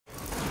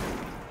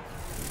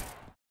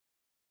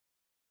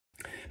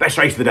Best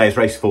race of the day is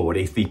race forward.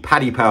 It's the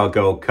Paddy Power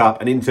Gold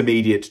Cup, an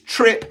intermediate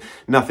trip.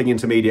 Nothing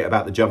intermediate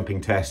about the jumping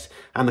test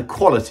and the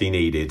quality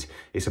needed.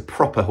 It's a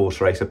proper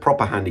horse race, a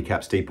proper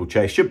handicap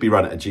steeplechase. Should be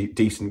run at a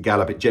decent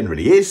gallop. It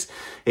generally is.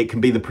 It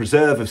can be the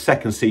preserve of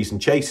second season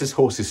chasers,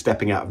 horses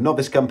stepping out of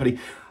novice company.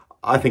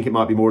 I think it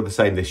might be more of the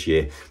same this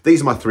year.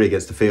 These are my three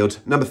against the field.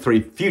 Number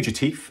 3,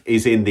 Fugitif,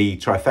 is in the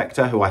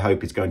trifecta, who I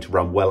hope is going to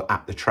run well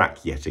at the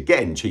track yet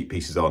again. Cheap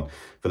pieces on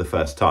for the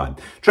first time.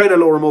 Trainer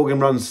Laura Morgan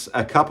runs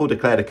a couple,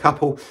 declared a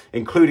couple,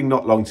 including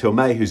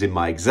Notlongtillmay, who's in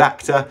my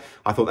exacta.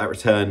 I thought that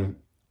return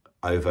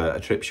over a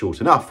trip short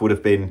enough would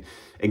have been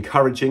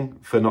encouraging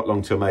for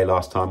Notlongtillmay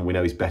last time. We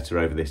know he's better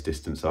over this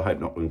distance, so I hope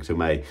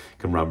Notlongtillmay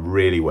can run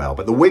really well.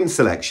 But the win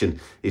selection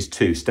is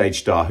 2, Stage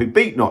Star, who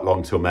beat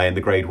Notlongtillmay in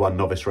the Grade 1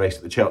 novice race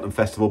at the Cheltenham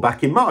Festival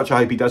back in March. I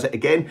hope he does it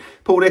again.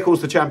 Paul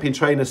Nichols, the champion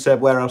trainer, said,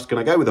 where else can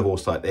I go with a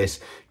horse like this?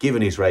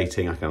 Given his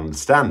rating, I can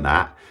understand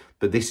that.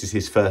 But this is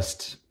his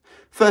first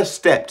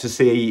step to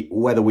see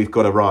whether we've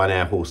got a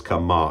Ryanair horse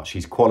come March.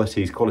 He's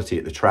quality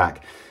at the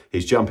track.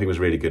 His jumping was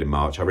really good in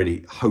March. I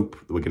really hope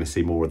that we're going to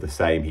see more of the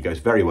same. He goes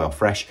very well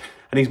fresh,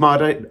 and he's my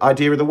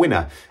idea of the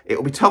winner.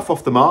 It'll be tough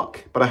off the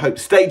mark, but I hope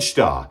Stage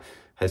Star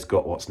has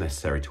got what's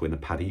necessary to win the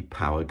Paddy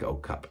Power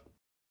Gold Cup.